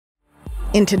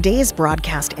In today's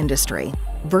broadcast industry,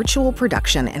 virtual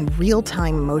production and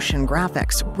real-time motion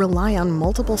graphics rely on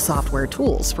multiple software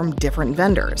tools from different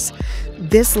vendors.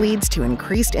 This leads to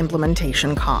increased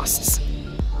implementation costs,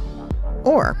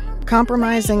 or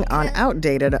compromising on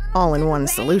outdated all-in-one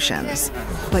solutions.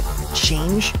 But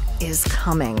change is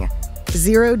coming.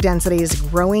 Zero Density's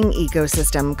growing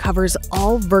ecosystem covers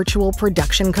all virtual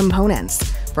production components,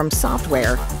 from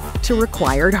software to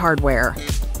required hardware.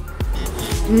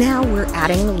 Now we're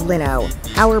adding Lino,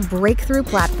 our breakthrough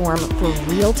platform for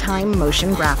real-time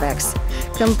motion graphics,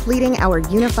 completing our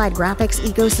unified graphics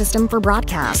ecosystem for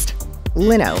broadcast.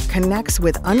 Lino connects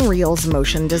with Unreal's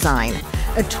motion design,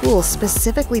 a tool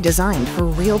specifically designed for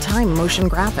real-time motion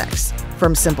graphics.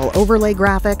 From simple overlay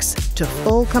graphics to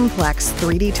full complex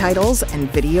 3D titles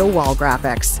and video wall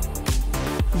graphics.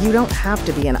 You don't have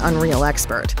to be an Unreal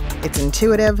expert. Its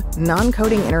intuitive,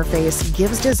 non-coding interface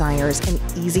gives designers an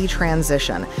easy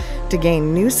transition to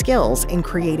gain new skills in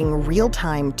creating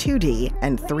real-time 2D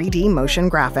and 3D motion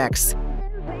graphics.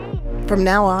 From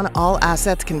now on, all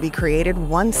assets can be created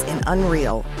once in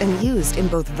Unreal and used in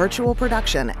both virtual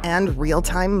production and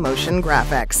real-time motion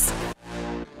graphics.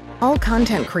 All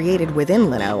content created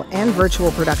within Lino and virtual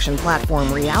production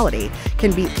platform Reality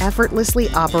can be effortlessly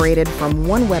operated from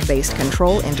one web-based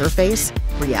control interface,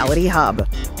 Reality Hub.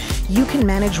 You can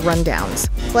manage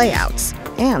rundowns, playouts,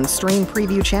 and stream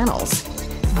preview channels.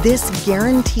 This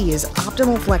guarantees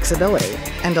optimal flexibility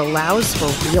and allows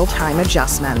for real-time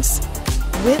adjustments,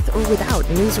 with or without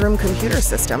newsroom computer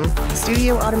system,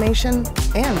 studio automation,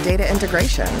 and data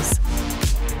integrations.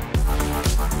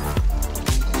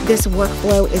 This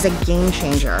workflow is a game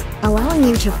changer, allowing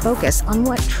you to focus on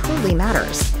what truly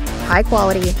matters: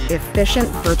 high-quality, efficient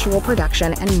virtual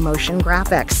production and motion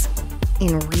graphics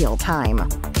in real time.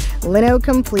 Lino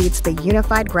completes the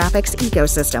unified graphics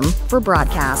ecosystem for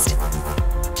broadcast.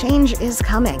 Change is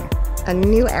coming. A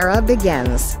new era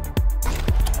begins.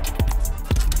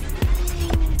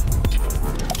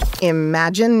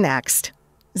 Imagine next.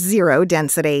 Zero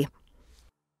Density.